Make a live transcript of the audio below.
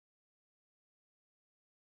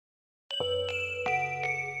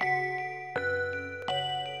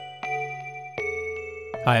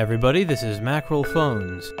Hi everybody, this is Mackerel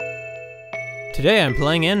Phones. Today I'm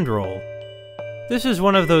playing Endroll. This is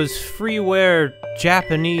one of those freeware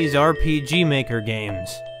Japanese RPG Maker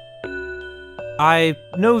games. I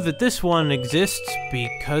know that this one exists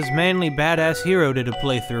because Manly Badass Hero did a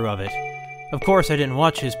playthrough of it. Of course I didn't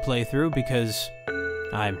watch his playthrough because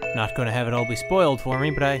I'm not going to have it all be spoiled for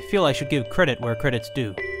me, but I feel I should give credit where credit's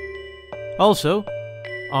due. Also,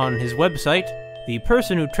 on his website, the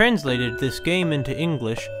person who translated this game into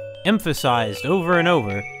English emphasized over and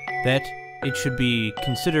over that it should be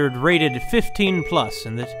considered rated 15+,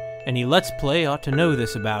 and that any Let's Play ought to know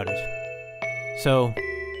this about it. So,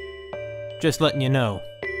 just letting you know.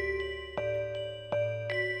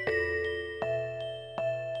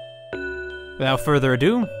 Without further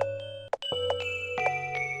ado,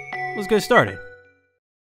 let's get started.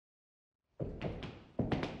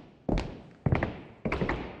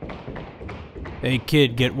 Hey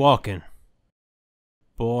kid, get walking.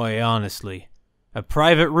 Boy, honestly, a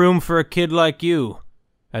private room for a kid like you.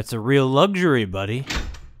 That's a real luxury, buddy.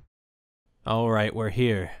 Alright, we're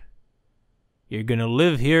here. You're gonna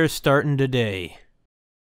live here starting today.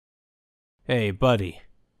 Hey, buddy.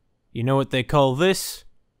 You know what they call this?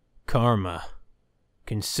 Karma.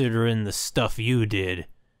 Considering the stuff you did,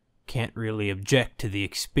 can't really object to the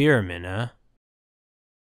experiment, huh?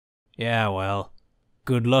 Yeah, well,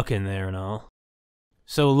 good luck in there and all.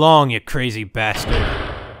 So long, you crazy bastard.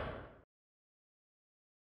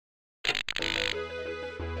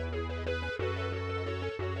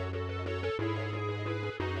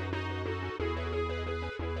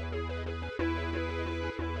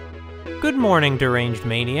 Good morning, deranged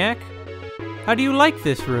maniac. How do you like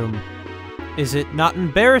this room? Is it not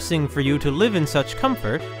embarrassing for you to live in such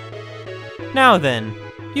comfort? Now then,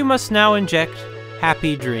 you must now inject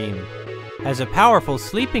Happy Dream. Has a powerful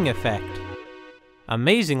sleeping effect.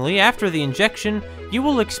 Amazingly, after the injection, you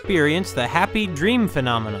will experience the happy dream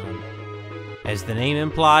phenomenon. As the name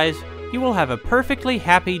implies, you will have a perfectly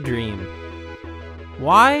happy dream.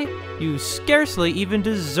 Why? You scarcely even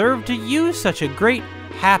deserve to use such a great,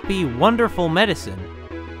 happy, wonderful medicine.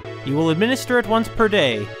 You will administer it once per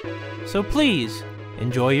day, so please,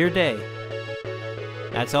 enjoy your day.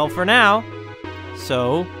 That's all for now,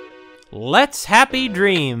 so let's happy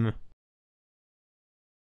dream!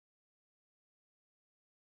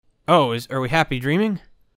 Oh, are we happy dreaming?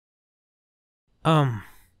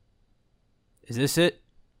 Is this it?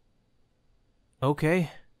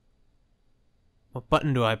 Okay. What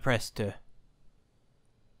button do I press to...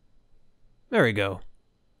 There we go.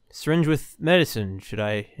 Syringe with medicine. Should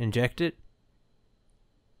I inject it?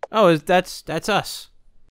 Oh, that's us.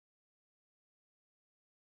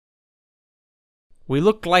 We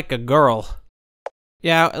look like a girl.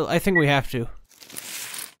 Yeah, I think we have to.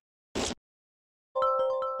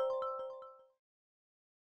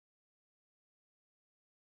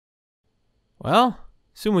 Well,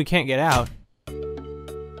 assume we can't get out.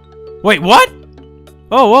 Wait, what?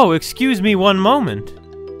 Oh, excuse me one moment.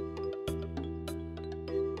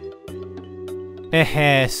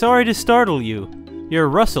 Heh, sorry to startle you. You're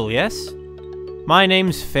Russell, yes? My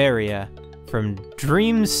name's Faria, from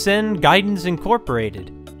Dreams Send Guidance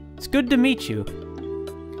Incorporated. It's good to meet you.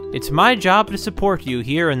 It's my job to support you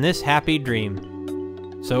here in this happy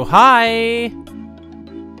dream. So, hi!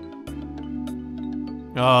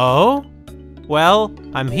 Oh? Well,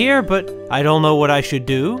 I'm here, but I don't know what I should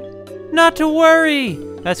do. Not to worry!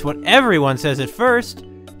 That's what everyone says at first.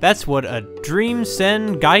 That's what a dream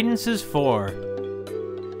send guidance is for.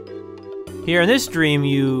 Here in this dream,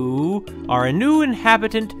 you are a new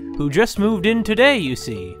inhabitant who just moved in today, you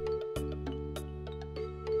see.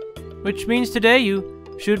 Which means today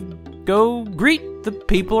you should go greet the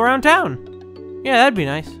people around town. Yeah, that'd be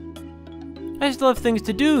nice. I still have things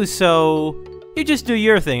to do, so you just do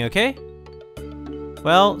your thing, okay?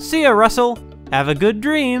 Well, see ya, Russell. Have a good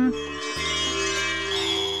dream.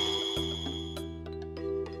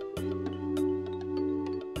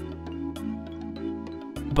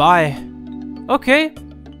 Bye. Okay.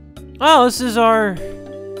 Oh, this is our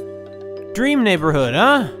dream neighborhood,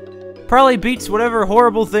 huh? Probably beats whatever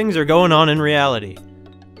horrible things are going on in reality.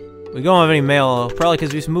 We don't have any mail, probably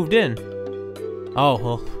because we just moved in. Oh,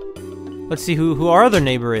 well. Let's see who our other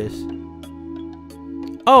neighbor is.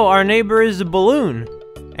 Oh, our neighbor is a balloon.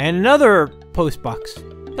 And another post box.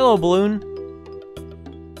 Hello, balloon.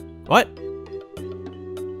 What?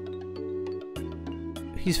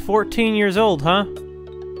 He's 14 years old, huh?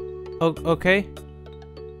 Oh, okay.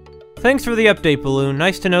 Thanks for the update, balloon.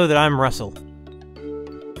 Nice to know that I'm Russell.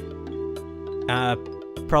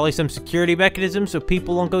 Probably some security mechanism so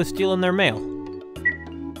people won't go stealing their mail.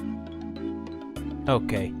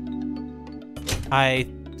 Okay. I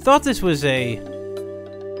thought this was a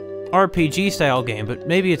RPG style game, but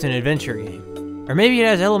maybe it's an adventure game. Or maybe it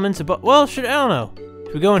has elements of well, I don't know.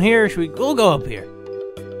 Should we go in here? We'll go up here.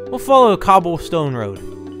 We'll follow a cobblestone road.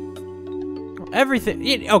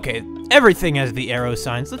 Everything, okay, everything has the arrow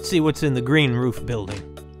signs. Let's see what's in the green roof building.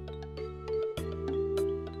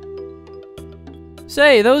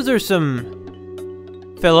 Say, those are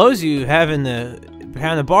some fellows you have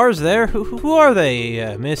behind the bars there. Who are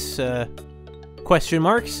they, Miss, question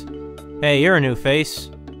marks? Hey, you're a new face.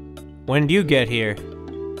 When did you get here?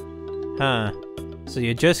 Huh. So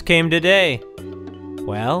you just came today.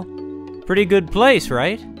 Well, pretty good place,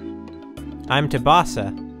 right? I'm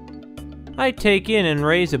Tabasa. I take in and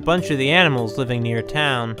raise a bunch of the animals living near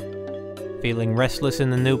town. Feeling restless in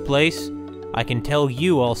the new place? I can tell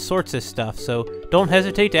you all sorts of stuff, so don't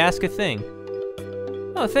hesitate to ask a thing.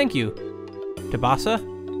 Oh, thank you. Tabasa?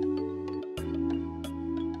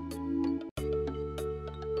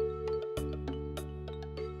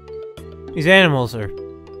 These animals are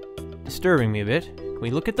disturbing me a bit. Can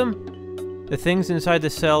we look at them? The things inside the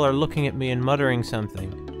cell are looking at me and muttering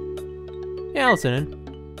something. Yeah, I'll listen in.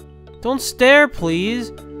 Don't stare,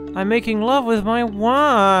 please. I'm making love with my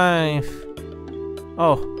wife.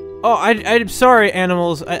 Oh, I'm sorry,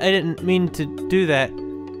 animals. I didn't mean to do that.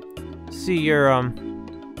 See your,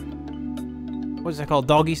 what's that called?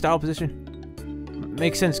 Doggy style position?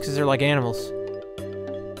 Makes sense because they're like animals.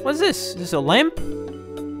 What's this? Is this a lamp?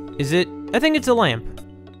 Is it? I think it's a lamp.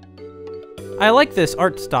 I like this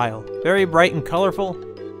art style. Very bright and colorful.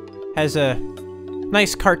 Has a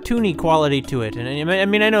nice cartoony quality to it. And I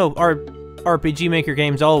mean, I know our RPG Maker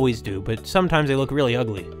games always do, but sometimes they look really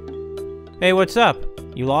ugly. Hey, what's up?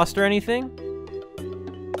 You lost or anything?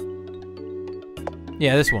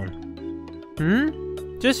 Yeah, this one.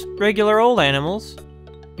 Just regular old animals.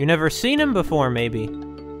 You never seen them before, maybe.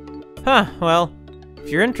 Huh, well, if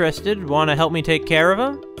you're interested, want to help me take care of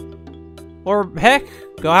them? Or, heck,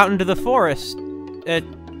 go out into the forest.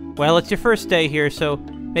 Well, it's your first day here, so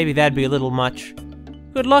maybe that'd be a little much.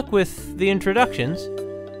 Good luck with the introductions.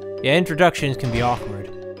 Yeah, introductions can be awkward.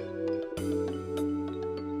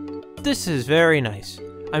 This is very nice.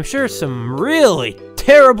 I'm sure some really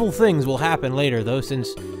terrible things will happen later, though,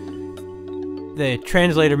 since the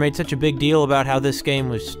translator made such a big deal about how this game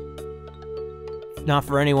was not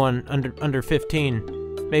for anyone under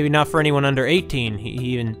 15. Maybe not for anyone under 18, he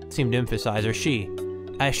even seemed to emphasize, or she.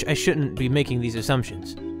 I shouldn't be making these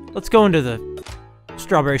assumptions. Let's go into the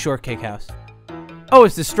Strawberry Shortcake house. Oh,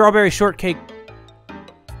 it's the Strawberry Shortcake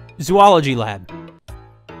Zoology Lab.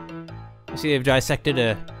 You see they've dissected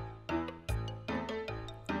a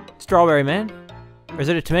strawberry man? Or is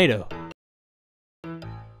it a tomato?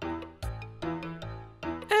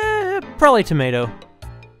 Probably tomato.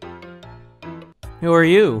 Who are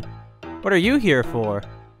you? What are you here for?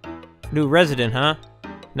 New resident, huh?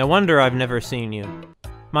 No wonder I've never seen you.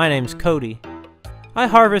 My name's Cody. I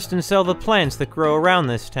harvest and sell the plants that grow around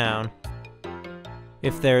this town.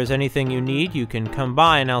 If there's anything you need, you can come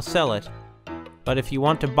by and I'll sell it. But if you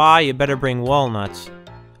want to buy, you better bring walnuts.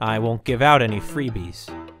 I won't give out any freebies.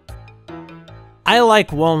 I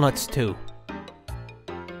like walnuts too.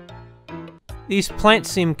 These plants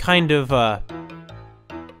seem kind of,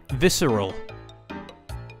 visceral.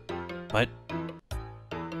 But,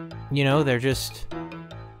 you know, they're just...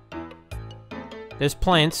 There's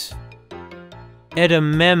plants.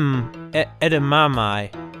 Edamame.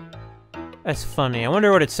 That's funny. I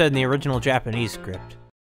wonder what it said in the original Japanese script.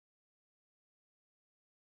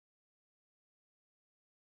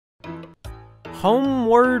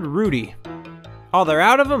 Homeward Rudy. Oh, they're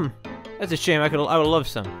out of them? That's a shame. I would love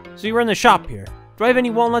some. So you run the shop here. Do I have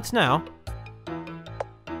any walnuts now?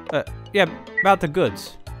 Yeah, about the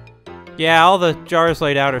goods. Yeah, all the jars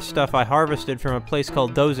laid out are stuff I harvested from a place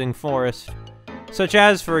called Dozing Forest. Such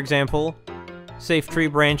as, for example, safe tree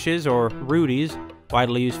branches or rudies,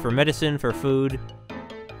 widely used for medicine, for food.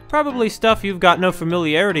 Probably stuff you've got no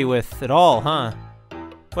familiarity with at all, huh?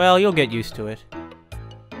 Well, you'll get used to it.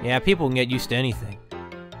 Yeah, people can get used to anything.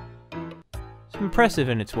 It's impressive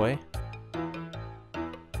in its way.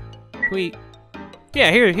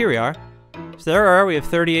 Yeah, here we are. So there are, we have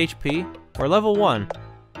 30 HP. We're level 1.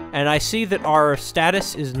 And I see that our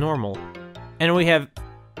status is normal. And we have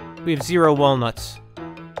 0 walnuts.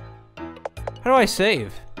 How do I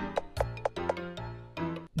save?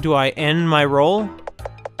 Do I end my roll?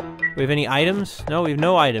 Do we have any items? No, we have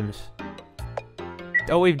no items.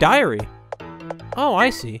 Oh, we have diary. Oh, I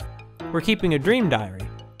see. We're keeping a dream diary.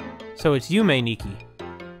 So it's Yume Nikki.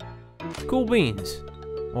 Cool beans.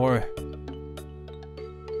 Or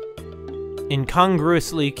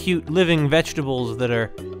incongruously cute living vegetables that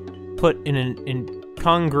are put in an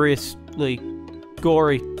incongruously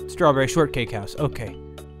gory strawberry shortcake house. Okay.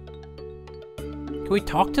 Can we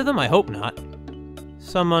talk to them? I hope not.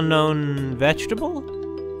 Some unknown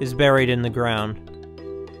vegetable is buried in the ground.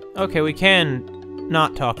 Okay, we can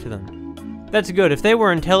not talk to them. That's good. If they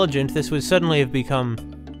were intelligent, this would suddenly have become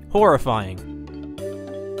horrifying.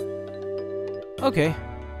 Okay.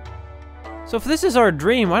 So if this is our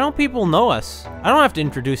dream, why don't people know us? I don't have to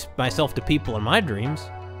introduce myself to people in my dreams.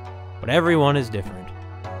 But everyone is different.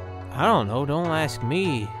 I don't know, don't ask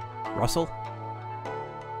me, Russell.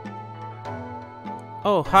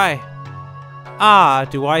 Oh, hi. Ah,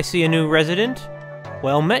 do I see a new resident?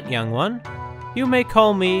 Well met, young one. You may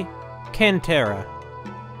call me Cantera.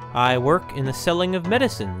 I work in the selling of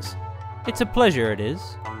medicines. It's a pleasure, it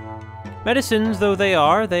is. Medicines though they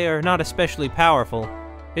are not especially powerful.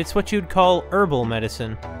 It's what you'd call herbal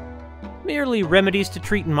medicine. Merely remedies to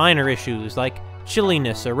treat minor issues like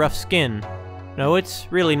chilliness or rough skin. No, it's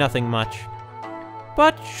really nothing much.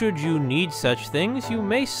 But should you need such things, you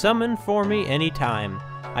may summon for me any time.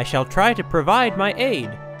 I shall try to provide my aid.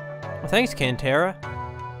 Well, thanks, Cantera.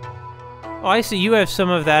 Oh, I see you have some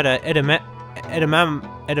of that edamame.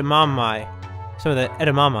 Some of that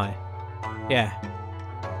edamame. Yeah.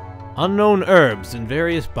 Unknown herbs in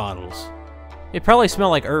various bottles. They probably smell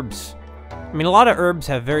like herbs. I mean, a lot of herbs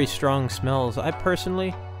have very strong smells. I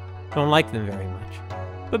personally don't like them very much.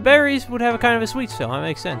 But berries would have a kind of a sweet smell. That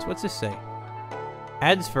makes sense. What's this say?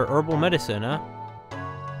 Ads for herbal medicine, huh?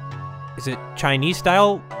 Is it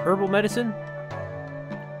Chinese-style herbal medicine?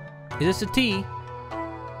 Is this a tea?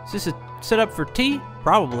 Is this a setup for tea?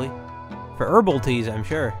 Probably. For herbal teas, I'm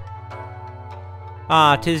sure.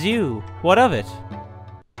 Ah, 'tis you. What of it?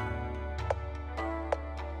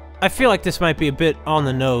 I feel like this might be a bit on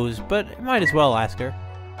the nose, but I might as well ask her.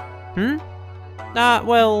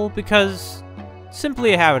 Well, because...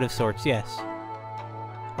 simply a habit of sorts, yes.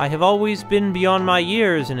 I have always been beyond my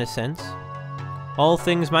years, in a sense. All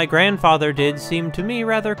things my grandfather did seemed to me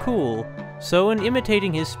rather cool, so in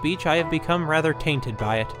imitating his speech I have become rather tainted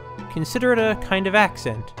by it. Consider it a kind of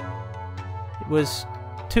accent. It was,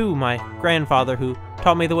 too, my grandfather who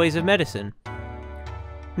taught me the ways of medicine.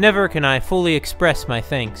 Never can I fully express my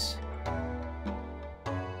thanks.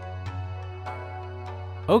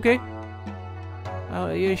 Okay.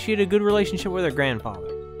 Yeah, she had a good relationship with her grandfather.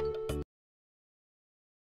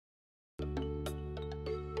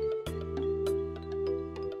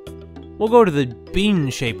 We'll go to the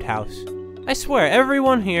bean-shaped house. I swear,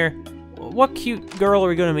 everyone here... What cute girl are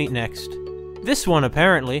we gonna meet next? This one,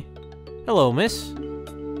 apparently. Hello, miss.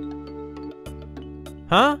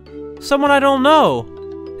 Huh? Someone I don't know.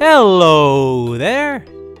 Hello there.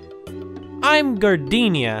 I'm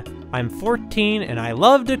Gardenia. I'm 14 and I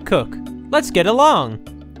love to cook. Let's get along.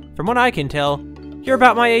 From what I can tell, you're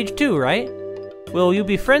about my age too, right? Will you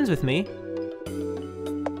be friends with me?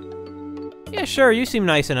 Yeah, sure, you seem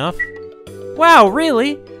nice enough. Wow,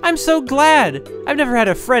 really? I'm so glad! I've never had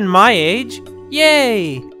a friend my age!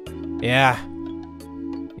 Yay! Yeah.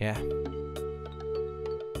 Yeah.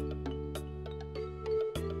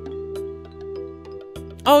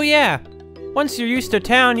 Oh yeah! Once you're used to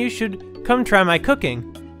town, you should come try my cooking.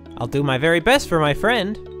 I'll do my very best for my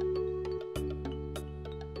friend.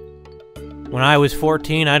 When I was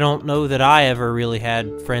 14, I don't know that I ever really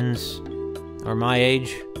had friends or my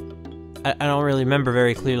age. I don't really remember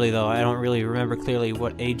very clearly, though. I don't really remember clearly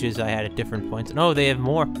what ages I had at different points. No, they have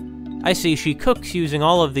more. I see, she cooks using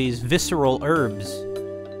all of these visceral herbs.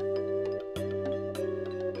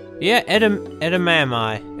 Yeah,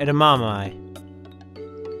 edamame.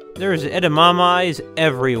 There's edamames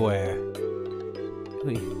everywhere.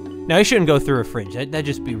 Now, you shouldn't go through a fridge. That'd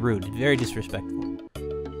just be rude. Very disrespectful.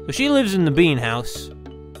 So she lives in the bean house.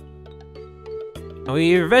 And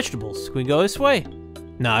we eat her vegetables. Can we go this way?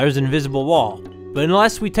 No, there's an invisible wall. But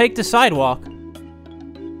unless we take the sidewalk...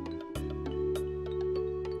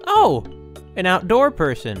 Oh! An outdoor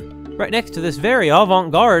person. Right next to this very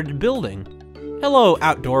avant-garde building. Hello,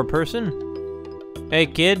 outdoor person. Hey,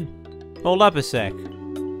 kid. Hold up a sec.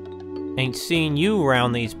 Ain't seen you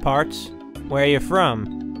around these parts. Where you from?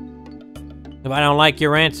 If I don't like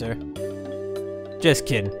your answer. Just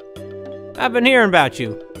kidding. I've been hearing about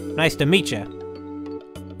you. Nice to meet ya.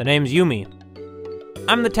 The name's Yumi.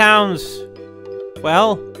 I'm the town's...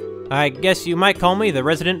 well, I guess you might call me the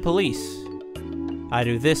resident police. I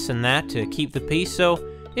do this and that to keep the peace, so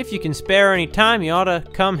if you can spare any time, you ought to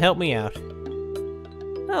come help me out.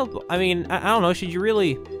 Well, I mean, I don't know, should you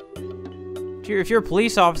really... If you're a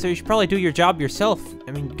police officer, you should probably do your job yourself.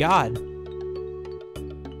 I mean, God.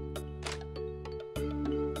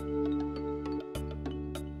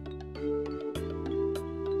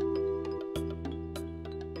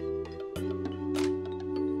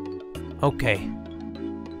 Okay.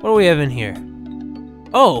 What do we have in here?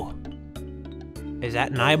 Oh! Is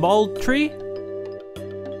that an eyeball tree?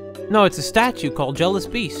 No, it's a statue called Jealous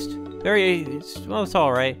Beast. Well, it's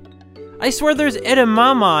alright. I swear there's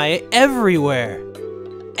edamame everywhere!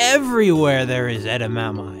 Everywhere there is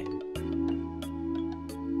edamame.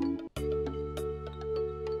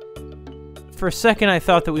 For a second I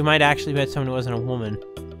thought that we might actually met someone who wasn't a woman.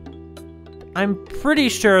 I'm pretty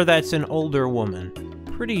sure that's an older woman.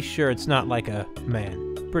 Pretty sure it's not like a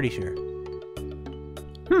man. Pretty sure.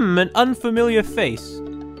 An unfamiliar face.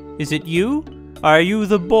 Is it you? Are you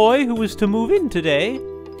the boy who was to move in today?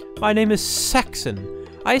 My name is Saxon.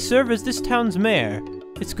 I serve as this town's mayor.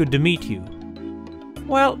 It's good to meet you.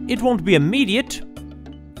 Well, it won't be immediate.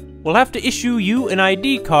 We'll have to issue you an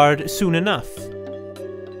ID card soon enough.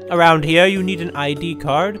 Around here, you need an ID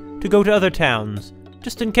card to go to other towns,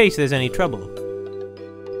 just in case there's any trouble.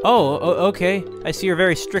 Oh, okay. I see you're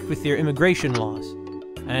very strict with your immigration laws.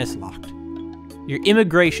 And it's locked. Your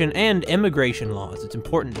immigration and emigration laws. It's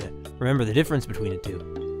important to remember the difference between the two.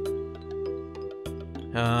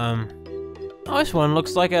 Oh, this one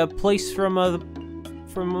looks like a place from one of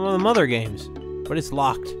the Mother games, but it's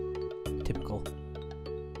locked. Typical.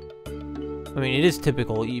 I mean, it is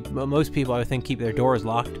typical. Most people, I would think, keep their doors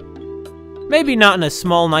locked. Maybe not in a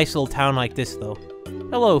small, nice little town like this, though.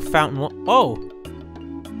 Hello, Fountain... Oh!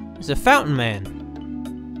 There's a Fountain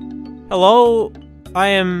Man. Hello, I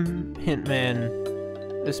am Hint Man.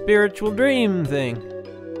 The spiritual dream thing.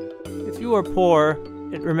 If you are poor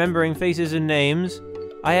at remembering faces and names,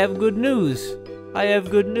 I have good news. I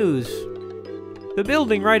have good news. The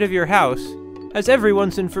building right of your house has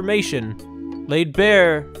everyone's information laid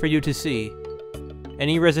bare for you to see.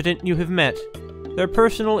 Any resident you have met, their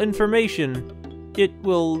personal information, it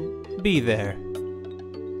will be there.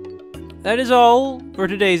 That is all for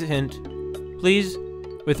today's hint. Please,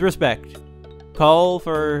 with respect, call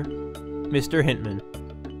for Mr. Hintman.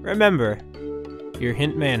 Remember, your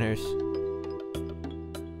hint manners.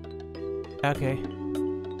 Okay.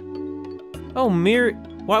 Oh,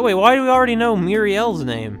 wait, why do we already know Muriel's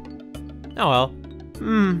name? Oh well.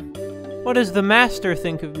 What does the master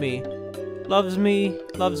think of me? Loves me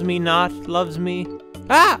not, loves me.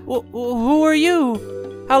 Ah! Who are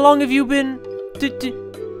you? How long have you been...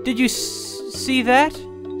 Did you see that?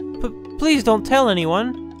 Please don't tell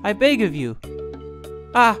anyone. I beg of you.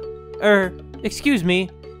 Excuse me.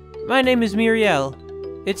 My name is Muriel.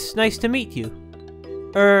 It's nice to meet you.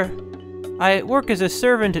 I work as a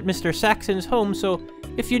servant at Mr. Saxon's home, so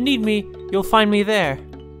if you need me, you'll find me there.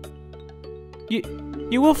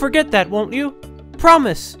 You will forget that, won't you?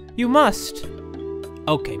 Promise! You must!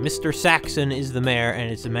 Okay, Mr. Saxon is the mayor,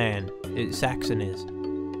 and it's a man. Saxon is.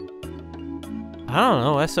 I don't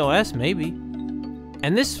know, SOS, maybe.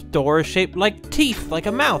 And this door is shaped like teeth, like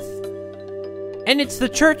a mouth. And it's the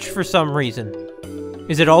church for some reason.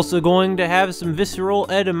 Is it also going to have some visceral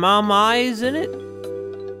edamame in it?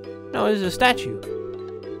 No, it's a statue.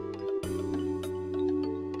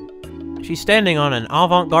 She's standing on an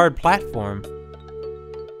avant-garde platform.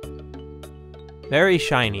 Very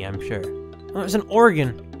shiny, I'm sure. Oh, there's an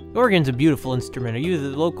organ. The organ's a beautiful instrument. Are you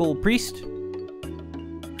the local priest?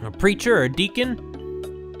 A preacher or a deacon?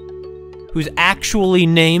 Who's actually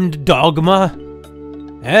named Dogma?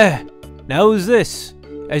 Now who's this?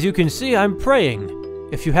 As you can see, I'm praying.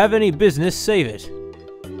 If you have any business, save it.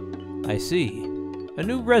 I see. A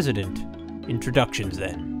new resident. Introductions,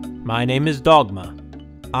 then. My name is Dogma.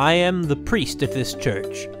 I am the priest at this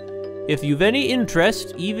church. If you've any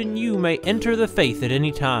interest, even you may enter the faith at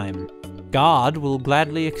any time. God will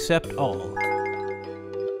gladly accept all.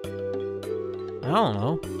 I don't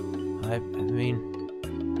know. I mean...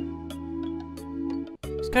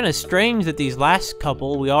 It's kind of strange that these last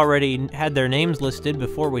couple, we already had their names listed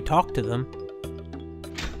before we talked to them.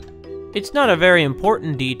 It's not a very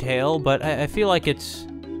important detail, but I feel like it's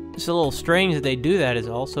just a little strange that they do that is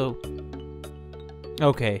also...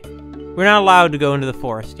 Okay. We're not allowed to go into the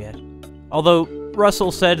forest yet. Although,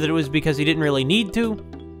 Russell said that it was because he didn't really need to.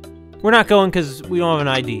 We're not going because we don't have an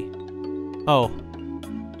ID. Oh.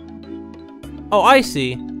 Oh, I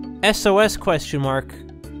see. SOS question mark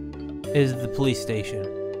is the police station.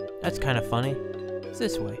 That's kind of funny. It's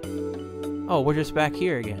this way. Oh, we're just back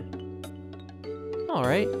here again.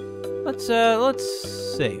 Alright. Let's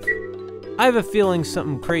save. I have a feeling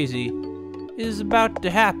something crazy is about to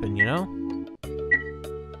happen, you know?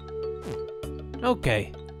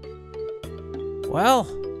 Okay. Well,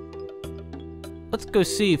 let's go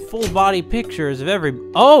see full body pictures of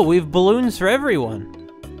oh, we have balloons for everyone.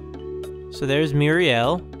 So there's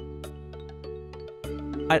Muriel.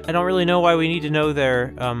 I don't really know why we need to know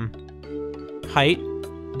their height,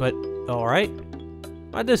 but Alright.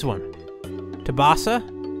 Why this one? Tabasa?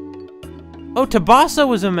 Oh, Tabasa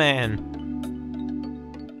was a man!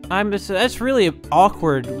 That's really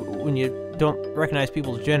awkward when you don't recognize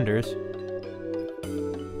people's genders.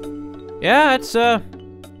 Yeah, it's, the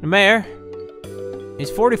mayor.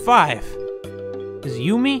 He's 45. Is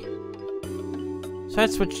Yumi? So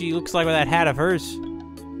that's what she looks like with that hat of hers.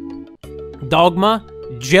 Dogma,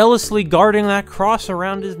 jealously guarding that cross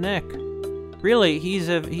around his neck. Really, he's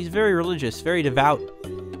very religious, very devout,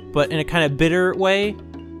 but in a kind of bitter way.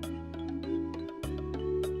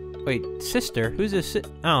 Wait, sister? Who's this? I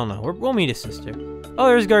don't know. We'll meet a sister. Oh,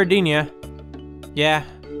 there's Gardenia. Yeah.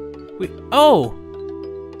 Oh!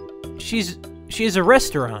 She has a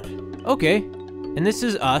restaurant. Okay. And this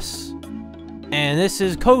is us. And this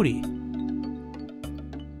is Cody.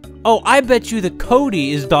 Oh, I bet you that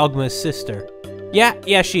Cody is Dogma's sister.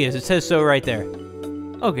 Yeah, she is. It says so right there.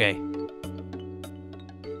 Okay.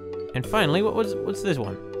 And finally, what's this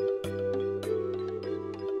one?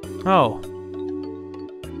 Oh.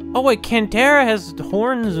 Oh wait, Kantara has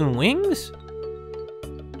horns and wings?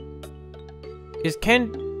 Is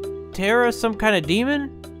Kantara some kind of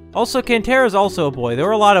demon? Also, Kantara's also a boy. There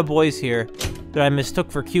were a lot of boys here that I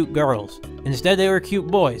mistook for cute girls. Instead, they were cute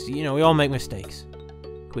boys. You know, we all make mistakes.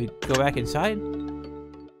 Can we go back inside?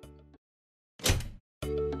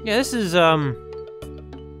 Yeah, this is,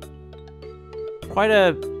 quite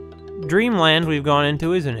a dreamland we've gone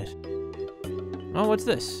into, isn't it? Oh, what's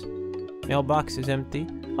this? Mailbox is empty.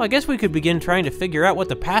 Well, I guess we could begin trying to figure out what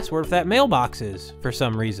the password for that mailbox is, for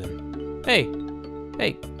some reason. Hey.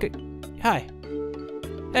 Hey. Hi.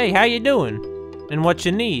 Hey, how you doing? And what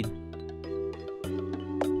you need?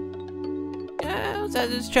 Yeah,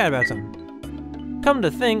 let's chat about something. Come to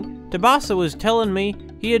think, Tabasa was telling me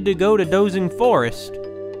he had to go to Dozing Forest.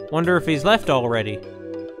 Wonder if he's left already.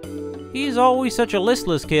 He's always such a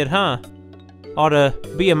listless kid, huh? Ought to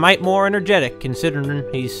be a mite more energetic, considering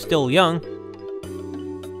he's still young.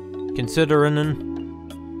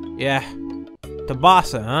 Yeah.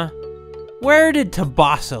 Tabasa, huh? Where did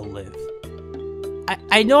Tabasa live?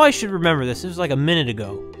 I know I should remember this. It was like a minute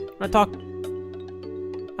ago.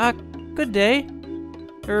 Good day.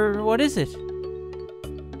 What is it?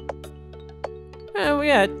 Oh,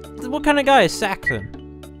 yeah. What kind of guy is Saxon?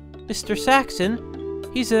 Mr. Saxon?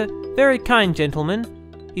 He's a very kind gentleman.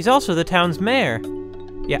 He's also the town's mayor.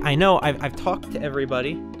 Yeah, I know. I've talked to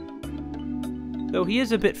everybody. Though he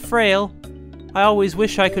is a bit frail, I always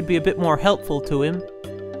wish I could be a bit more helpful to him.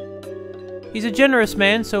 He's a generous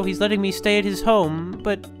man, so he's letting me stay at his home,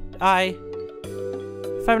 but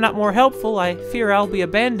if I'm not more helpful, I fear I'll be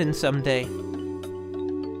abandoned someday.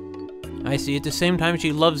 I see. At the same time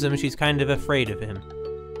she loves him, she's kind of afraid of him.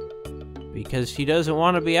 Because she doesn't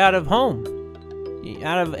want to be out of home.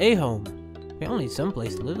 Out of a home. We all need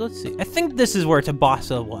someplace to live. Let's see. I think this is where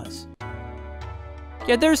Tabasa was.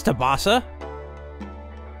 Yeah, there's Tabasa.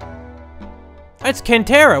 It's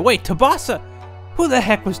Kantara. Wait, Tabasa? Who the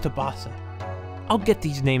heck was Tabasa? I'll get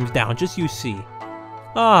these names down, just you see.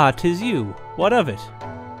 Ah, 'tis you. What of it?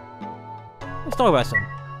 Let's talk about something.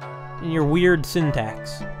 In your weird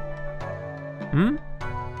syntax.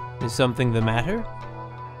 Is something the matter?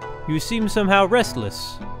 You seem somehow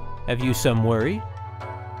restless. Have you some worry?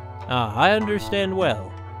 Ah, I understand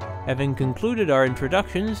well. Having concluded our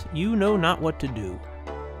introductions, you know not what to do.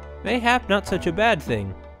 Mayhap not such a bad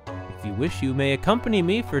thing. If you wish, you may accompany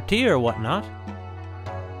me for tea or whatnot.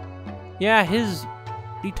 Yeah,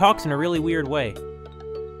 he talks in a really weird way.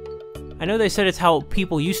 I know they said it's how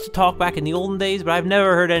people used to talk back in the olden days, but I've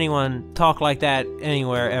never heard anyone talk like that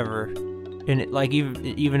anywhere ever. Like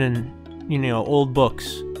even in, you know, old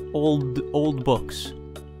books. Old books.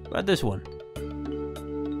 What about this one?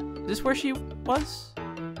 Is this where she was?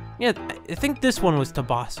 Yeah, I think this one was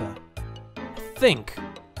Tabasa. I think.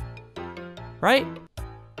 Right?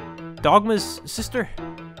 Dogma's sister?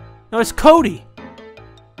 No, it's Cody!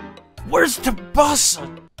 Where's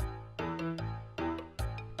Tabasa?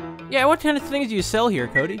 Yeah, what kind of things do you sell here,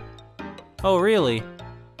 Cody? Oh, really?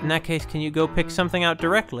 In that case, can you go pick something out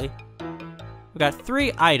directly? We got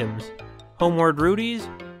 3 items. Homeward Rudies,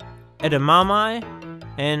 edamame,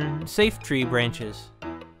 and safe tree branches.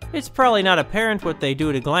 It's probably not apparent what they do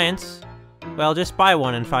at a glance. Well, just buy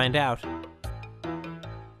one and find out.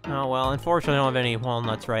 Oh well, unfortunately I don't have any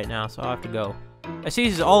walnuts right now, so I'll have to go. I see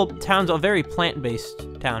this town's a very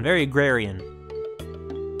plant-based town, very agrarian.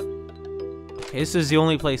 Okay, this is the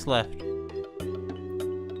only place left.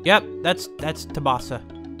 Yep, that's Tabasa.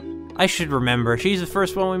 I should remember. She's the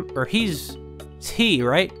first one it's he,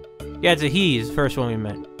 right? Yeah, it's a he's the first one we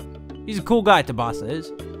met. He's a cool guy, Tabasa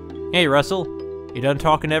is. Hey, Russell. You done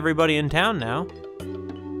talking to everybody in town now?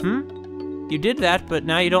 You did that, but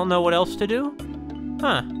now you don't know what else to do?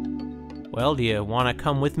 Huh. Well, do you want to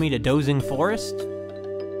come with me to Dozing Forest?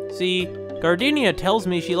 See, Gardenia tells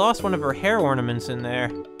me she lost one of her hair ornaments in there.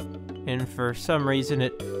 And for some reason,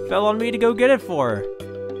 it fell on me to go get it for her.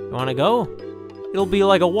 You want to go? It'll be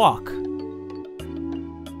like a walk.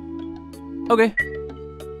 Okay.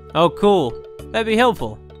 Oh, cool. That'd be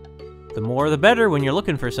helpful. The more the better when you're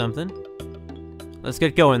looking for something. Let's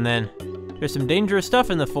get going then. There's some dangerous stuff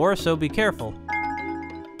in the forest, so be careful.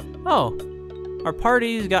 Oh. Our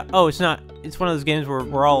party's got... Oh, it's not... It's one of those games where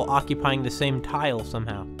we're all occupying the same tile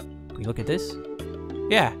somehow. Can we look at this?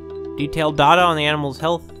 Yeah. Detailed data on the animal's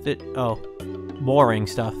health. Oh. Boring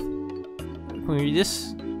stuff. Can we read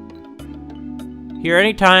this? Here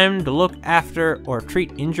any time to look after or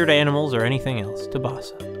treat injured animals or anything else.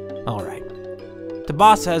 Tabasa. Alright.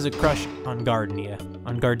 Tabasa has a crush on Gardenia.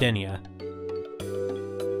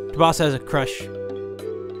 Tabasa has a crush.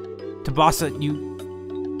 Tabasa, you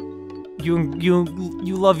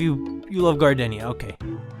love Gardenia. Okay.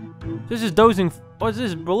 This is Dozing. What's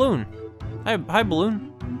this? Balloon. Hi,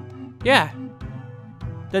 Balloon. Yeah.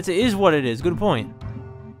 That is what it is. Good point.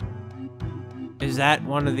 Is that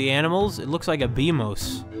one of the animals? It looks like a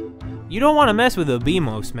Beamos. You don't want to mess with a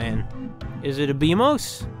Beamos, man. Is it a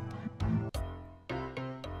Beamos?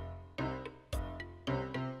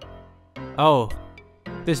 Oh.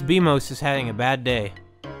 This Beamos is having a bad day.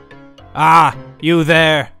 Ah, you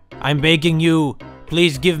there. I'm begging you.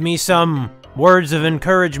 Please give me some words of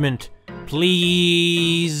encouragement.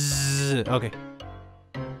 Please. Okay.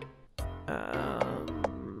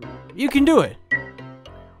 You can do it.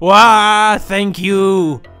 Wah, thank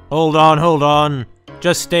you. Hold on.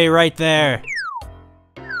 Just stay right there.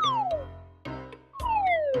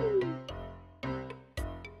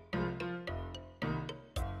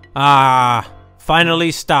 Ah,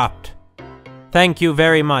 finally stopped. Thank you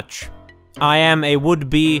very much. I am a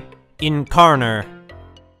would-be incarner.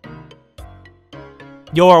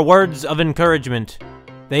 Your words of encouragement,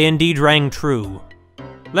 they indeed rang true.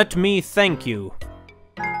 Let me thank you.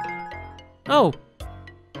 Oh,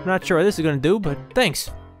 I'm not sure what this is gonna do, but thanks.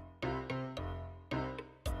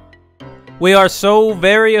 We are so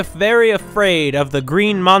very afraid of the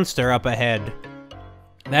green monster up ahead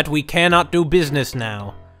that we cannot do business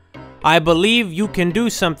now. I believe you can do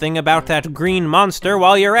something about that green monster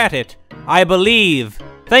while you're at it. I believe.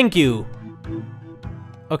 Thank you.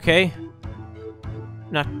 Okay.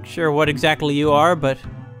 Not sure what exactly you are, but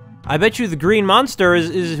I bet you the green monster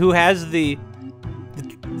is who has the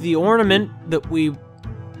ornament that we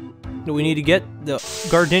need to get, the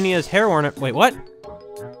Gardenia's hair ornament. Wait, what?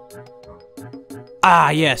 Ah,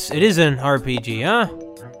 yes, it is an RPG, huh?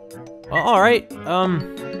 Well, alright,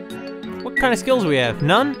 what kind of skills do we have?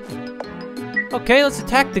 None? Okay, let's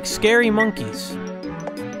attack the scary monkeys.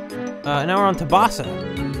 Now we're on Tabasa.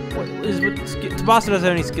 Tabasa doesn't have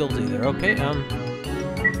any skills either, okay,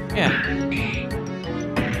 yeah.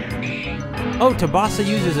 Oh, Tabasa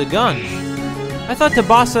uses a gun. I thought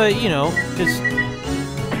Tabasa, you know, just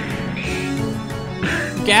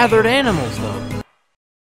gathered animals, though.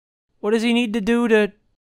 What does he need to do to...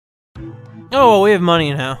 Oh, well, we have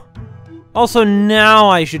money now. Also, now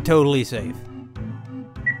I should totally save.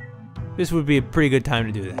 This would be a pretty good time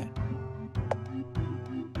to do that.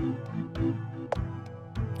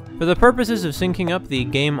 For the purposes of syncing up the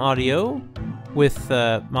game audio with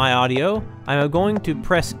my audio, I'm going to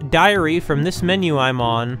press diary from this menu I'm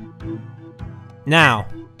on now.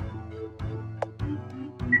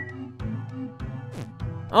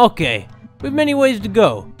 Okay, we have many ways to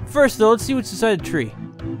go. First though, let's see what's inside the tree.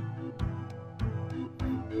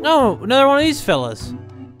 Oh, another one of these fellas.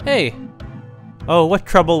 Hey. Oh, what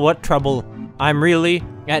trouble. I'm really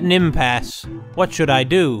at an impasse. What should I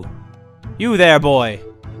do? You there, boy.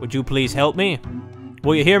 Would you please help me?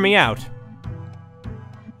 Will you hear me out?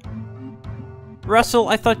 Russell,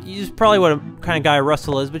 I thought you was probably what kind of guy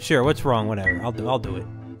Russell is, but sure, what's wrong? Whatever, I'll do it.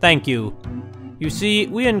 Thank you. You see,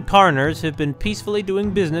 we Incarners have been peacefully doing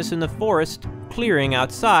business in the forest clearing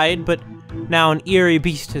outside, but now an eerie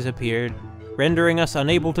beast has appeared, rendering us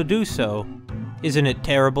unable to do so. Isn't it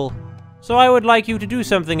terrible? So I would like you to do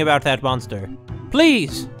something about that monster.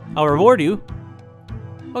 Please! I'll reward you.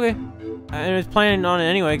 Okay. I was planning on it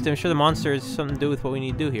anyway, because I'm sure the monster has something to do with what we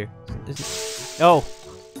need to do here. Oh.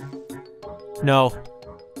 No.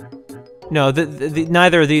 No,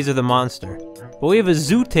 neither of these are the monster. But we have a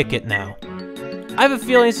zoo ticket now. I have a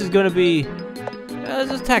feeling this is going to be...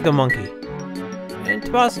 let's attack the monkey. And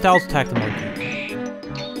Tabasa tells attack the monkey.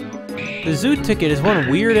 The zoo ticket is one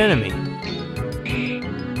weird enemy.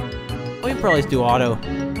 We can probably do auto.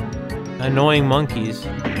 Annoying monkeys.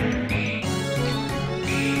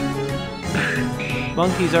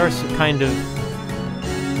 monkeys are kind of...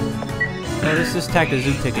 Oh, let's just tack the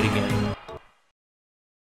zoo ticket again.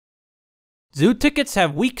 Zoo tickets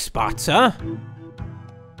have weak spots, huh?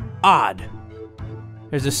 Odd.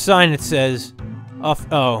 There's a sign that says...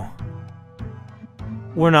 Oh.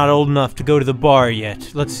 We're not old enough to go to the bar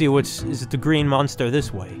yet. Let's see what's... Is it the green monster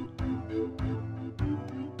this way?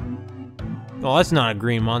 Oh, that's not a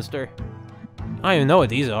green monster. I don't even know what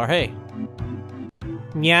these are, hey.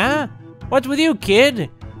 Yeah? What's with you, kid?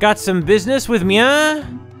 Got some business with me, huh?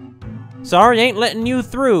 Sorry, ain't letting you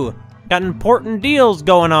through. Got important deals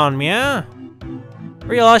going on, yeah?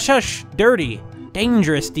 Real hush-hush, dirty,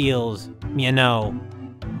 dangerous deals, you know.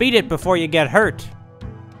 Beat it before you get hurt.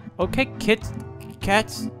 Okay,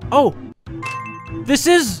 cats. Oh! This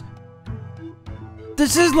is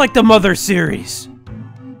like the Mother series.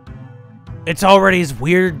 It's already as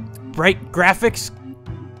weird, bright graphics,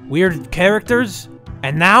 weird characters,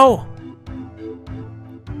 and now...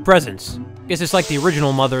 presents. Guess it's like the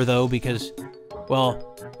original Mother, though, because,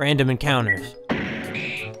 well, random encounters.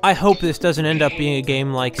 I hope this doesn't end up being a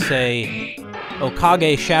game like, say,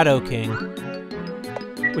 Okage Shadow King,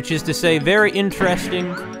 which is to say very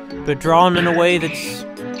interesting, but drawn in a way that's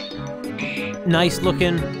nice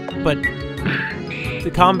looking, but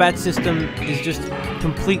the combat system is just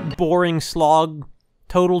complete boring slog,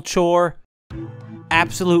 total chore,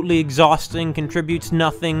 absolutely exhausting, contributes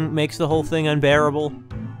nothing, makes the whole thing unbearable.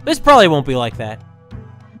 This probably won't be like that.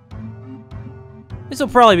 This will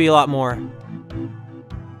probably be a lot more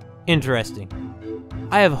interesting.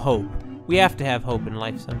 I have hope. We have to have hope in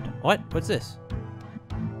life sometime. What? What's this?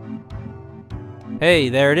 Hey,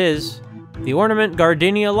 there it is. The ornament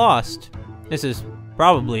Gardenia lost. This is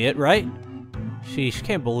probably it, right? Sheesh,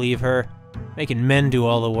 can't believe her. Making men do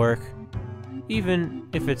all the work. Even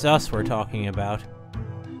if it's us we're talking about.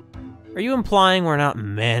 Are you implying we're not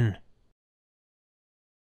men?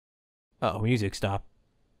 Uh-oh, music stopped.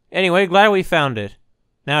 Anyway, glad we found it.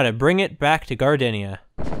 Now to bring it back to Gardenia.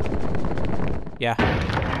 Yeah.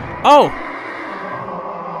 Oh!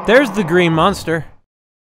 There's the green monster.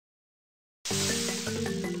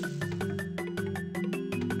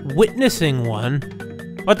 Witnessing one?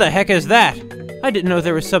 What the heck is that? I didn't know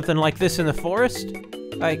there was something like this in the forest.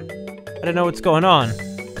 I don't know what's going on.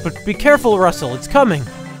 But be careful, Russell, it's coming!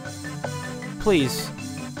 Please.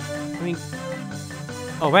 I mean...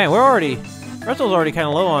 Oh man, Russell's already kind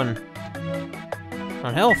of low on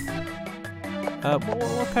health.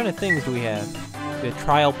 What kind of things do we have? We have a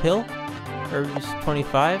trial pill? Herbs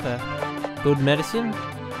 25, good medicine?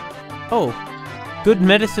 Oh, good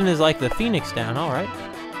medicine is like the phoenix down, alright.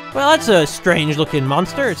 Well, that's a strange looking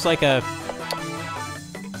monster. It's like a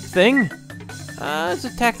thing. Let's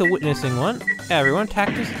attack the witnessing one. Yeah, everyone,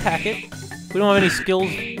 just attack it. We don't have any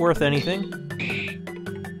skills worth anything.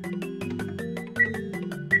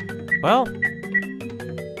 Well,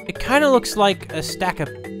 it kind of looks like a stack of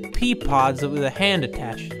pea pods with a hand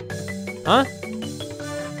attached. Huh?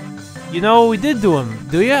 You know what we did to him,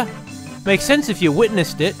 do ya? Makes sense if you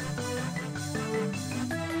witnessed it.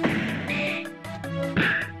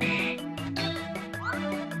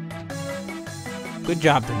 Good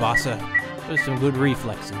job, Tabasa. Those are some good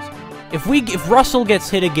reflexes. If Russell gets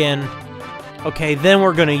hit again, okay, then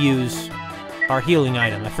we're gonna use our healing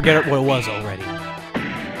item. I forget what it was already.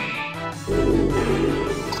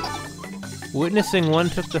 Witnessing one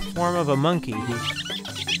took the form of a monkey who's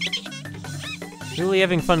really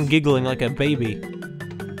having fun giggling like a baby.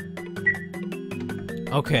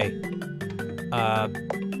 Okay.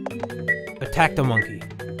 Attack the monkey.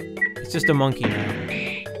 It's just a monkey now.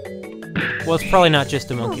 Well, it's probably not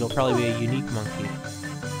just a monkey. It'll probably be a unique monkey.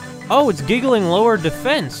 Oh, it's giggling lower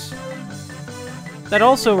defense. That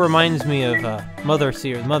also reminds me of Mother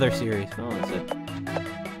series. Oh, that's it.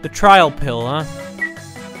 The trial pill, huh?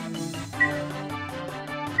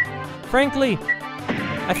 Frankly,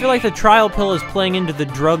 I feel like the trial pill is playing into the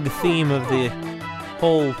drug theme of the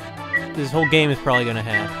this whole game is probably gonna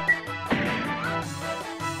have.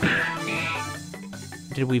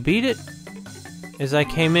 Did we beat it? As I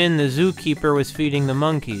came in, the zookeeper was feeding the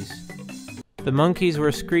monkeys. The monkeys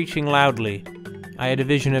were screeching loudly. I had a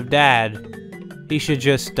vision of Dad. He should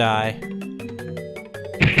just die.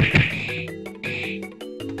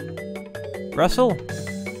 Russell?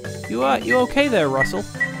 You okay there, Russell?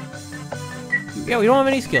 Yeah, we don't have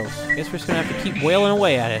any skills. Guess we're just gonna have to keep wailing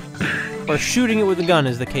away at it. Or shooting it with a gun,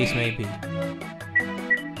 as the case may be.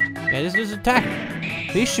 Yeah, just attack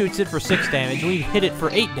it. He shoots it for 6 damage, we hit it for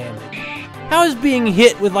 8 damage. How is being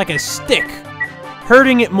hit with like a stick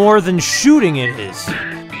hurting it more than shooting it is?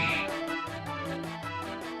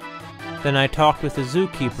 Then I talked with the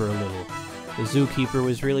zookeeper a little. The zookeeper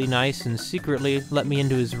was really nice and secretly let me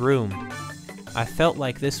into his room. I felt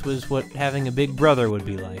like this was what having a big brother would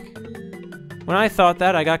be like. When I thought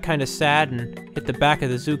that, I got kinda sad and hit the back of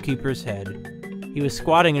the zookeeper's head. He was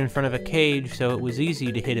squatting in front of a cage, so it was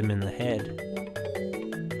easy to hit him in the head.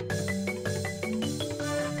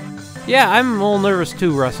 Yeah, I'm a little nervous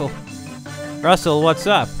too, Russell. Russell, what's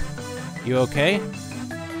up? You okay?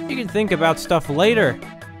 You can think about stuff later.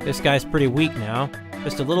 This guy's pretty weak now.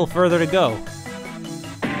 Just a little further to go.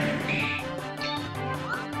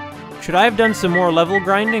 Should I have done some more level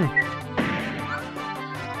grinding?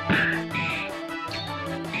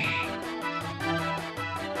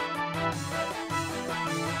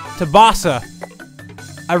 Tabasa!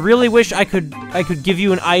 I really wish I could give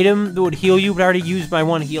you an item that would heal you, but I already used my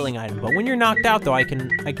one healing item. But when you're knocked out, though, I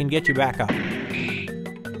can get you back up.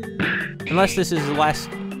 Unless this is the last...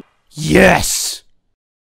 Yes!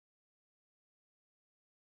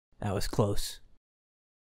 That was close.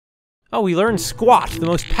 Oh, we learned Squat, the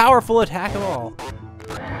most powerful attack of all.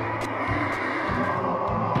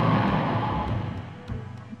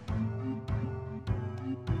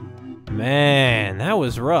 Man, that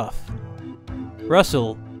was rough.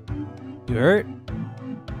 Russell, you hurt?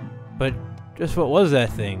 But just what was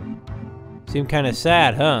that thing? Seemed kinda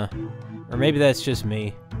sad, huh? Or maybe that's just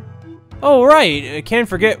me. Oh, right! I can't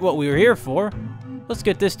forget what we were here for. Let's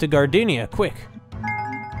get this to Gardenia, quick.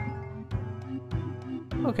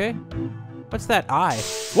 Okay. What's that eye?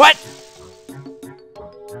 What?!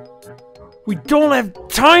 We don't have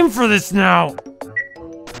time for this now!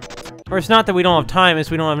 Or it's not that we don't have time,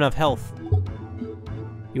 it's we don't have enough health.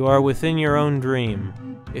 You are within your own dream.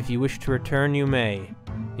 If you wish to return, you may.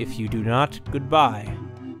 If you do not, goodbye.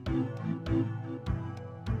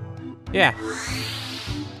 Yeah.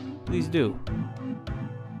 Please do.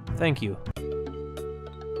 Thank you.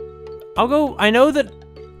 I'll go... I know that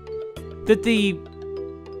the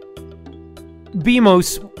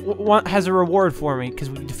Beamos has a reward for me, because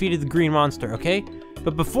we defeated the green monster, okay?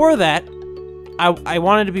 But before that, I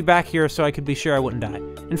wanted to be back here so I could be sure I wouldn't die.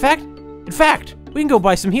 In fact, we can go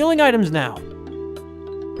buy some healing items now.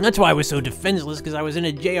 That's why I was so defenseless, because I was in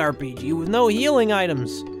a JRPG with no healing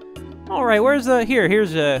items. Alright, where's the...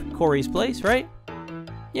 Here's Corey's place, right?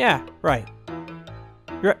 Yeah, right.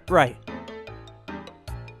 Right.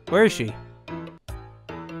 Where is she?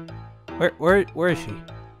 Where is she?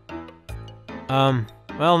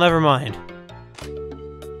 Well, never mind.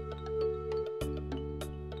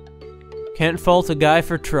 Can't fault a guy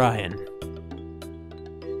for trying.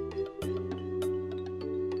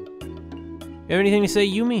 You have anything to say,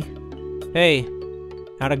 Yumi? Hey,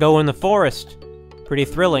 how'd it go in the forest? Pretty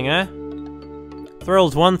thrilling, eh?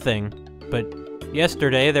 Thrill's one thing, but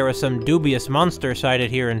yesterday there was some dubious monster sighted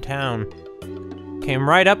here in town. Came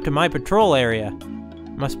right up to my patrol area.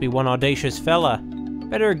 Must be one audacious fella.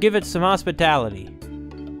 Better give it some hospitality.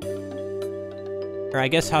 Or I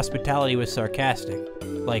guess hospitality was sarcastic.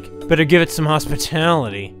 Like, better give it some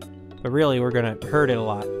hospitality. But really, we're gonna hurt it a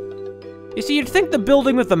lot. You see, you'd think the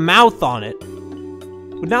building with the mouth on it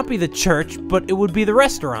would not be the church, but it would be the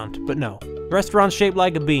restaurant. But no. The restaurant's shaped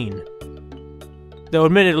like a bean. Though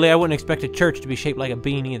admittedly, I wouldn't expect a church to be shaped like a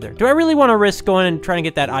bean either. Do I really want to risk going and trying to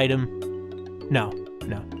get that item? No.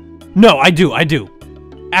 No, I do.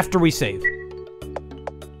 After we save.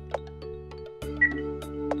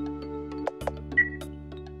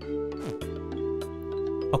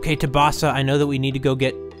 Okay, Tabasa, I know that we need to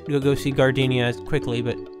go see Gardenia quickly,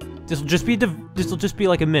 but this'll just be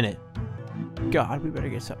like a minute. God, we better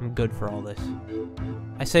get something good for all this.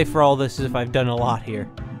 I say for all this as if I've done a lot here.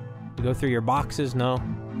 To go through your boxes? No.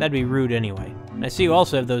 That'd be rude anyway. I see you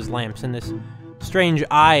also have those lamps and this strange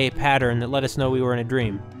eye pattern that let us know we were in a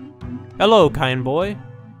dream. Hello, kind boy.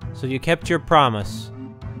 So you kept your promise.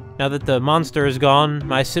 Now that the monster is gone,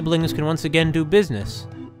 my siblings can once again do business.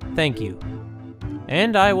 Thank you.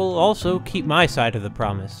 And I will also keep my side of the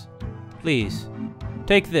promise. Please,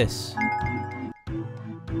 take this.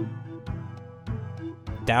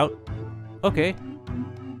 Doubt? Okay.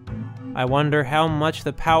 I wonder how much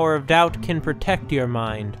the power of doubt can protect your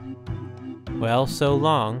mind. Well, so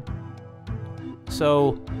long.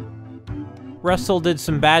 So, Russell did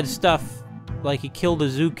some bad stuff, like he killed a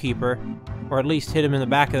zookeeper, or at least hit him in the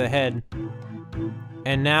back of the head.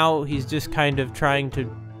 And now he's just kind of trying to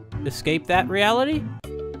escape that reality?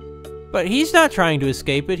 But he's not trying to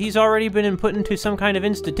escape it, he's already been put into some kind of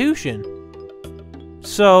institution.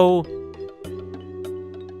 So,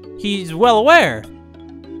 he's well aware.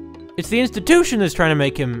 It's the institution that's trying to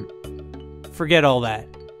make him forget all that.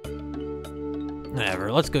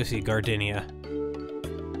 Whatever, let's go see Gardenia.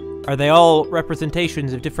 Are they all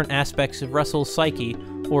representations of different aspects of Russell's psyche,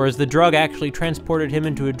 or has the drug actually transported him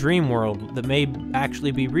into a dream world that may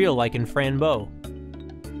actually be real, like in Frambeau?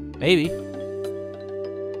 Maybe.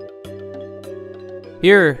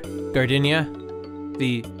 Here, Gardenia,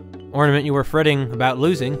 the ornament you were fretting about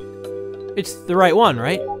losing. It's the right one,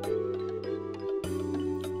 right?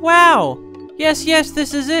 Wow! Yes, yes,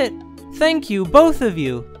 this is it! Thank you, both of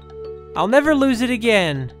you! I'll never lose it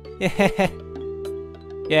again!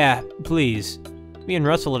 Yeah, please. Me and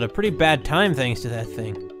Russell had a pretty bad time thanks to that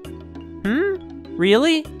thing. Hmm?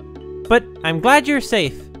 Really? But I'm glad you're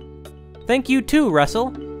safe. Thank you too,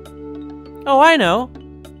 Russell. Oh, I know.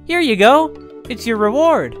 Here you go. It's your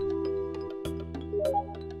reward.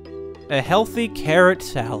 A healthy carrot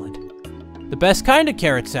salad. The best kind of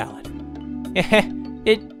carrot salad.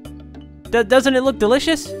 Doesn't it look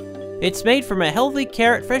delicious? It's made from a healthy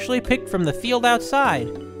carrot freshly picked from the field outside.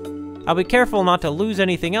 I'll be careful not to lose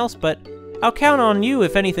anything else, but I'll count on you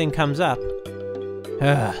if anything comes up.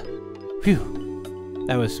 Phew.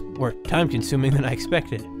 That was more time-consuming than I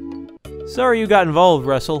expected. Sorry you got involved,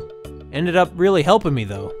 Russell. Ended up really helping me,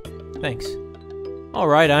 though. Thanks.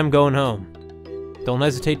 Alright, I'm going home. Don't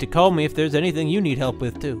hesitate to call me if there's anything you need help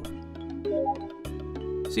with, too.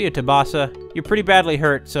 See ya, Tabasa. You're pretty badly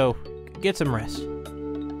hurt, so get some rest.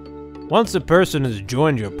 Once a person has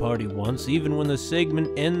joined your party once, even when the segment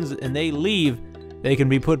ends and they leave, they can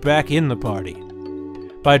be put back in the party.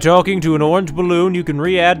 By talking to an orange balloon, you can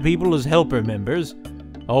re-add people as helper members.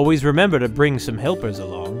 Always remember to bring some helpers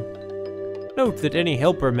along. Note that any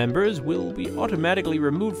helper members will be automatically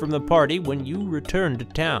removed from the party when you return to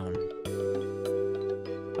town.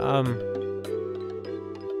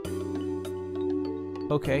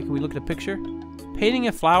 Okay, can we look at a picture? Painting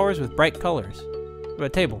of flowers with bright colors. What about a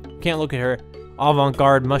table? Can't look at her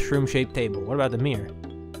avant-garde mushroom-shaped table. What about the mirror?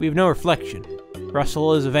 We have no reflection.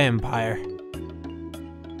 Russell is a vampire.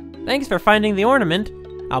 Thanks for finding the ornament.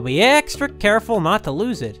 I'll be extra careful not to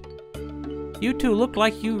lose it. You two look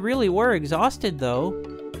like you really were exhausted, though.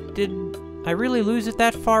 Did I really lose it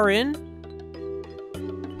that far in?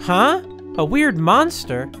 Huh? A weird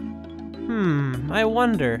monster? I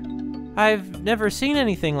wonder. I've never seen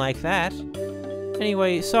anything like that.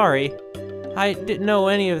 Anyway, sorry. I didn't know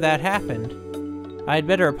any of that happened. I'd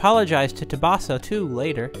better apologize to Tabasa, too,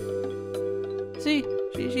 later. See?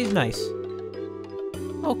 She's nice.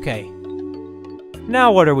 Okay.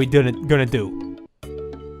 Now what are we gonna do?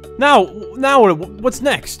 Now what's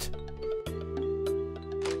next?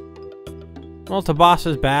 Well,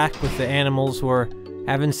 Tabasa's back with the animals who are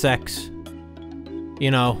having sex.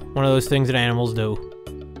 You know, one of those things that animals do.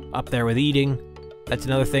 Up there with eating. That's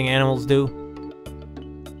another thing animals do.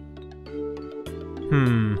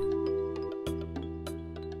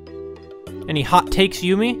 Any hot takes,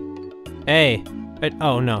 Yumi? Hey.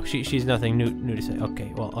 Oh no, she's nothing new to say.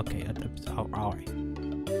 Okay, well, okay, alright.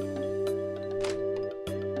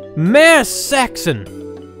 Mayor Saxon!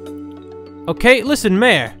 Okay, listen,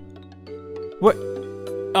 Mayor. What?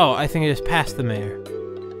 Oh, I think I just passed the mayor.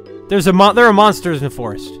 There are monsters in the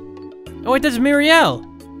forest. Oh wait, that's Muriel!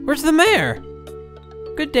 Where's the mayor?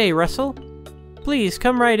 Good day, Russell. Please,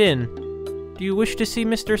 come right in. Do you wish to see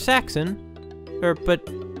Mr. Saxon? But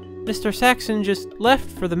Mr. Saxon just left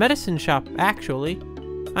for the medicine shop, actually.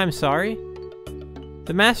 I'm sorry.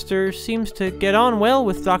 The master seems to get on well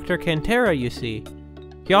with Dr. Cantera, you see.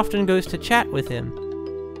 He often goes to chat with him.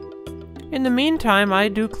 In the meantime, I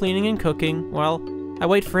do cleaning and cooking while I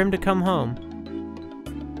wait for him to come home.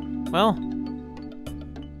 Well,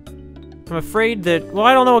 I'm afraid that, well,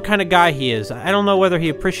 I don't know what kind of guy he is. I don't know whether he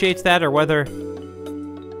appreciates that or whether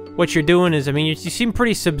what you're doing is, I mean, you seem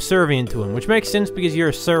pretty subservient to him, which makes sense because you're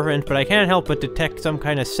a servant, but I can't help but detect some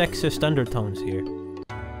kind of sexist undertones here.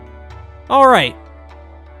 Alright.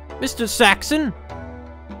 Mr. Saxon?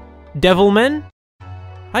 Devilman?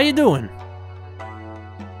 How you doing?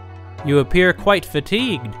 You appear quite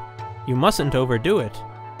fatigued. You mustn't overdo it.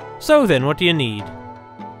 So then, what do you need?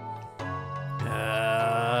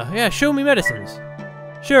 Yeah, show me medicines.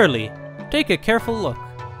 Shirley, take a careful look.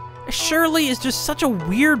 Shirley is just such a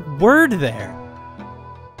weird word there.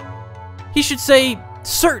 He should say,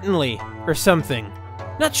 certainly, or something.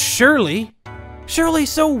 Not surely. Shirley's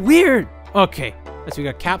so weird. Okay, so we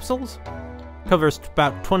got capsules. Covers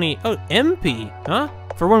about 20, oh, MP, huh?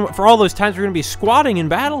 For all those times we're gonna be squatting in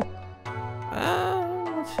battle.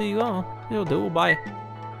 Let's see, well, we'll buy,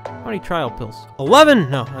 how many trial pills?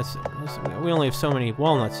 11? No, we only have so many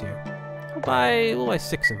walnuts here. We'll buy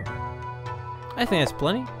 6 of them. I think that's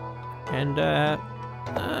plenty. And,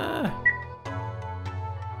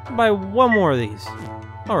 buy 1 more of these.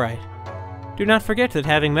 Alright. Do not forget that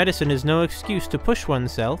having medicine is no excuse to push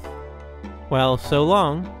oneself. Well, so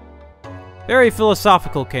long. Very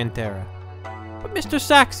philosophical, Cantera. But Mr.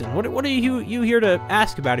 Saxon, what are you here to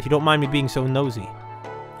ask about if you don't mind me being so nosy?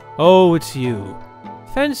 Oh, it's you.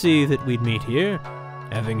 Fancy that we'd meet here.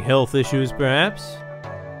 Having health issues, perhaps?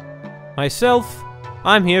 Myself,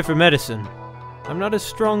 I'm here for medicine. I'm not as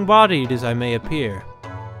strong-bodied as I may appear.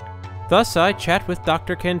 Thus I chat with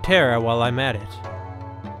Dr. Cantera while I'm at it.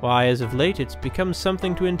 Why, as of late, it's become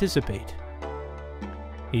something to anticipate.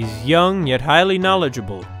 He's young, yet highly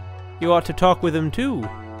knowledgeable. You ought to talk with him, too.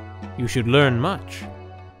 You should learn much.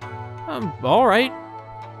 Alright.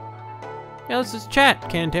 Yeah, let's just chat,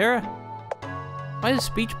 Cantera. Why is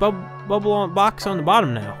speech bubble on box on the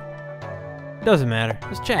bottom now? Doesn't matter.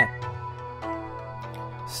 Let's chat.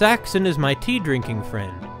 Saxon is my tea-drinking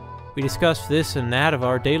friend. We discuss this and that of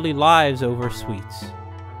our daily lives over sweets.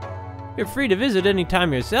 You're free to visit any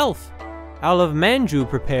time yourself. I'll have manju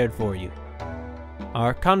prepared for you.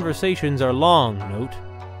 Our conversations are long, note.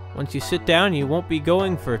 Once you sit down, you won't be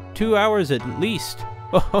going for 2 hours at least.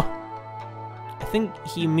 I think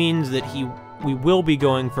he means that we will be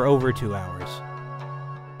going for over 2 hours.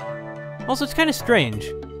 Also, it's kind of strange.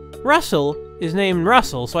 Russell is named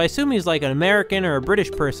Russell, so I assume he's like an American or a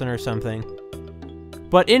British person or something.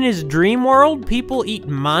 But in his dream world, people eat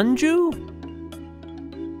manju?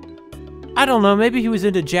 I don't know, maybe he was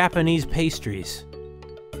into Japanese pastries.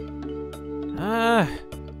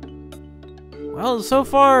 Well, so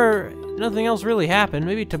far, nothing else really happened.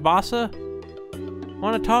 Maybe Tabasa?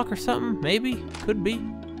 Wanna talk or something? Maybe? Could be.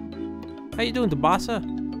 How you doing, Tabasa?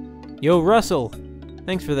 Yo, Russell.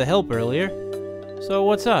 Thanks for the help earlier. So,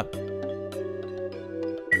 what's up?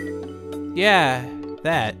 Yeah,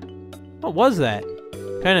 that. What was that?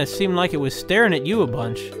 Kinda seemed like it was staring at you a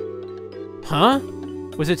bunch. Huh?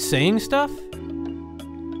 Was it saying stuff?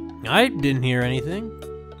 I didn't hear anything.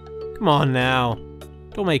 Come on now.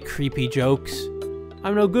 Don't make creepy jokes.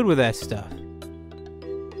 I'm no good with that stuff.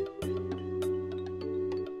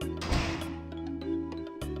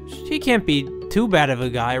 He can't be too bad of a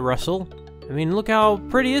guy, Russell. I mean, look how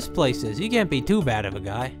pretty this place is. He can't be too bad of a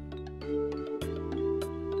guy.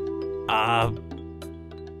 I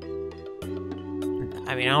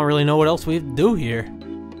mean, I don't really know what else we have to do here.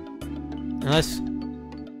 Unless...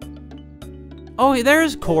 Oh,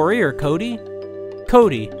 there's Corey or Cody.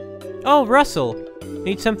 Cody. Oh, Russell.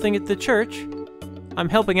 Need something at the church? I'm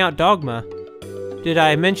helping out Dogma. Did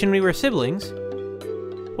I mention we were siblings?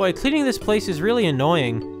 Boy, cleaning this place is really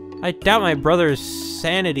annoying. I doubt my brother's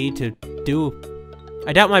sanity to do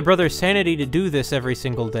this every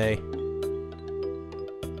single day.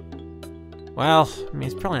 Well, I mean,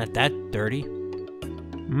 it's probably not that dirty.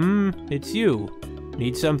 It's you.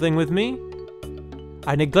 Need something with me?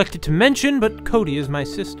 I neglected to mention, but Cody is my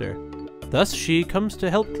sister. Thus, she comes to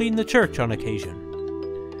help clean the church on occasion.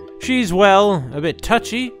 She's, well, a bit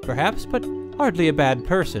touchy, perhaps, but hardly a bad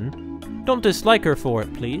person. Don't dislike her for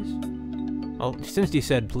it, please. Well, since you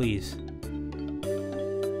said please.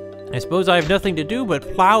 I suppose I have nothing to do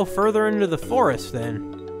but plow further into the forest,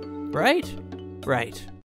 then. Right? Right.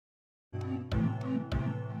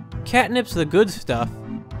 Catnip's the good stuff.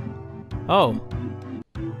 Oh.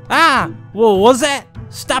 Ah! What was that?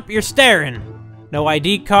 Stop your staring! No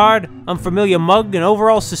ID card, unfamiliar mug, and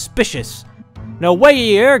overall suspicious. No way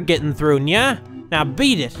you're getting through, nya? Now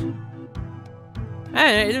beat it!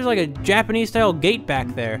 Hey, there's like a Japanese-style gate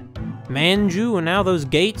back there. Manju, and now those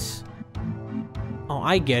gates. Oh,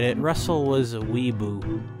 I get it. Russell was a weeboo.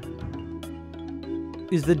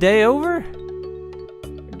 Is the day over?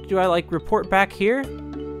 Do I, like, report back here?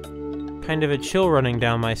 Kind of a chill running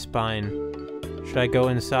down my spine. Should I go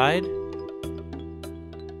inside?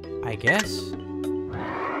 I guess.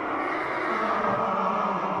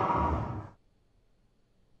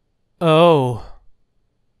 Oh.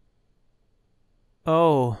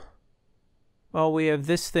 Oh. Well, we have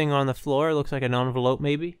this thing on the floor. It looks like an envelope,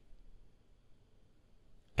 maybe.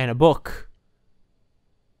 And a book.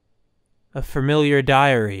 A familiar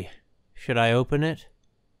diary. Should I open it?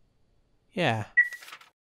 Yeah.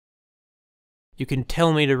 You can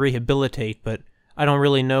tell me to rehabilitate, but I don't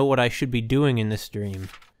really know what I should be doing in this dream.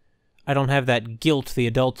 I don't have that guilt the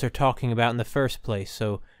adults are talking about in the first place,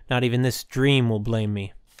 so not even this dream will blame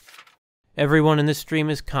me. Everyone in this dream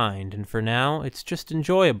is kind, and for now, it's just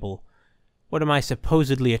enjoyable. What am I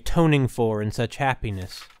supposedly atoning for in such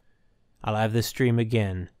happiness? I'll have this dream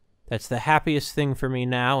again. That's the happiest thing for me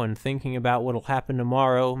now, and thinking about what'll happen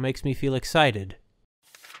tomorrow makes me feel excited.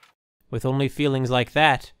 With only feelings like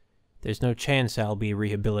that, there's no chance I'll be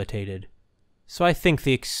rehabilitated. So I think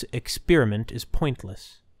the experiment is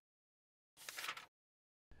pointless.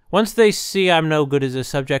 Once they see I'm no good as a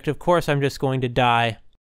subject, of course I'm just going to die.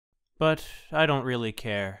 But I don't really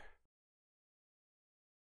care.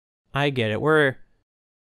 I get it. We're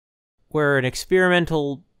an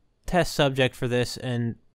experimental test subject for this,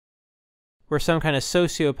 and we're some kind of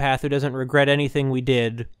sociopath who doesn't regret anything we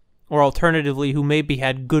did, or alternatively, who maybe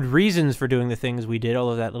had good reasons for doing the things we did,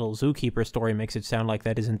 although that little zookeeper story makes it sound like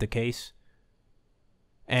that isn't the case.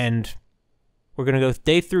 And we're going to go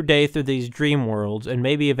day through these dream worlds, and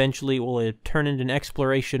maybe eventually it will turn into an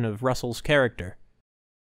exploration of Russell's character.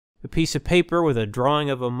 A piece of paper with a drawing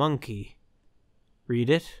of a monkey. Read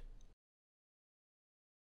it.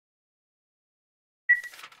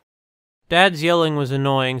 Dad's yelling was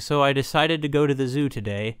annoying, so I decided to go to the zoo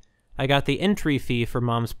today. I got the entry fee for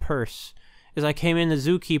Mom's purse. As I came in, the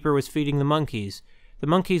zookeeper was feeding the monkeys. The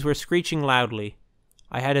monkeys were screeching loudly.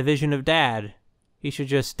 I had a vision of Dad. He should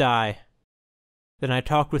just die. Then I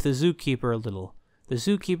talked with the zookeeper a little. The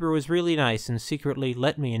zookeeper was really nice and secretly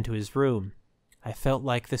let me into his room. I felt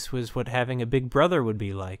like this was what having a big brother would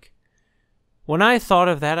be like. When I thought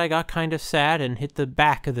of that, I got kind of sad and hit the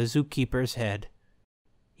back of the zookeeper's head.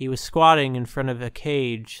 He was squatting in front of a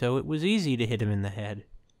cage, so it was easy to hit him in the head.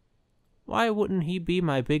 Why wouldn't he be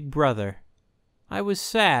my big brother? I was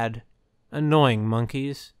sad. Annoying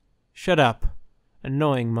monkeys. Shut up.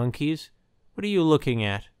 Annoying monkeys. What are you looking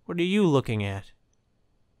at? What are you looking at?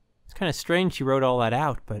 It's kind of strange she wrote all that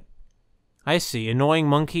out, but I see. Annoying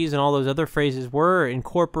monkeys and all those other phrases were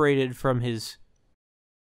incorporated from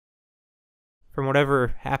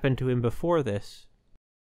whatever happened to him before this.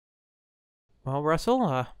 Well, Russell,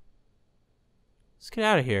 let's get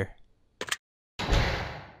out of here.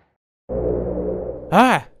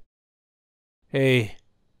 Ah! Hey,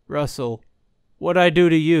 Russell, what'd I do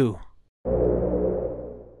to you?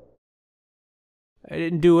 I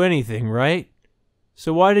didn't do anything, right?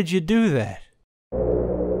 So why did you do that?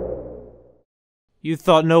 You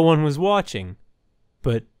thought no one was watching,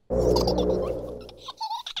 but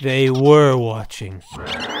they were watching.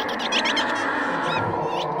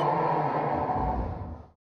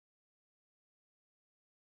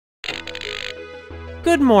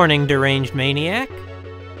 Good morning, deranged maniac.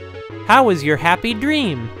 How was your happy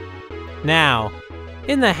dream? Now,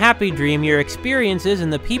 in the happy dream, your experiences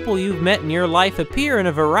and the people you've met in your life appear in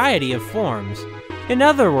a variety of forms. In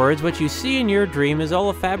other words, what you see in your dream is all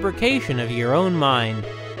a fabrication of your own mind.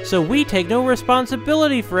 So we take no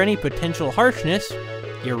responsibility for any potential harshness.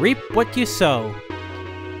 You reap what you sow.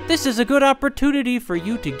 This is a good opportunity for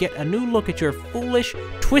you to get a new look at your foolish,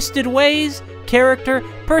 twisted ways, character,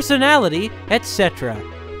 personality, etc.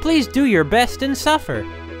 Please do your best and suffer.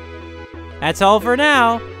 That's all for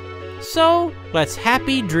now. So, let's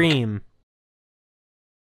happy dream.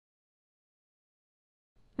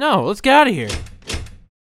 No, let's get out of here.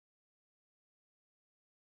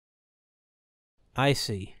 I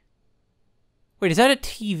see. Wait, is that a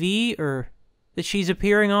TV or that she's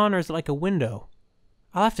appearing on, or is it like a window?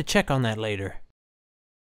 I'll have to check on that later.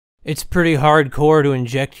 It's pretty hardcore to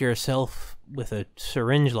inject yourself with a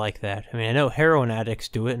syringe like that. I mean, I know heroin addicts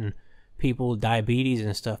do it and people with diabetes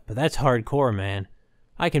and stuff, but that's hardcore, man.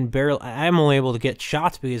 I'm only able to get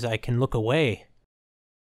shots because I can look away.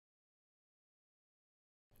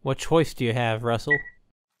 What choice do you have, Russell?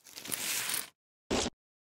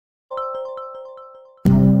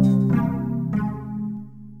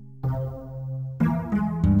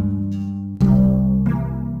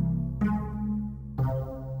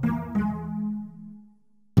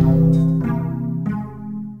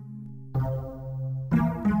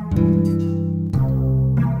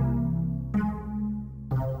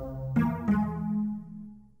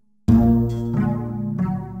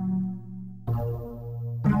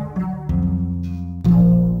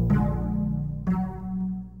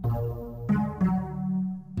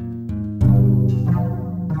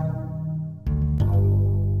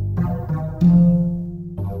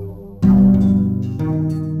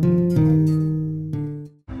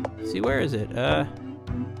 Where is it?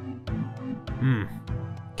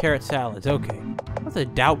 Carrot salads, okay. What's a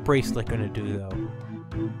doubt bracelet gonna do, though?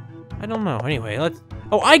 I don't know. Anyway, let's...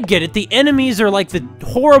 Oh, I get it! The enemies are like the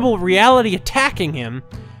horrible reality attacking him,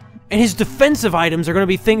 and his defensive items are gonna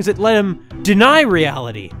be things that let him deny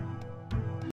reality.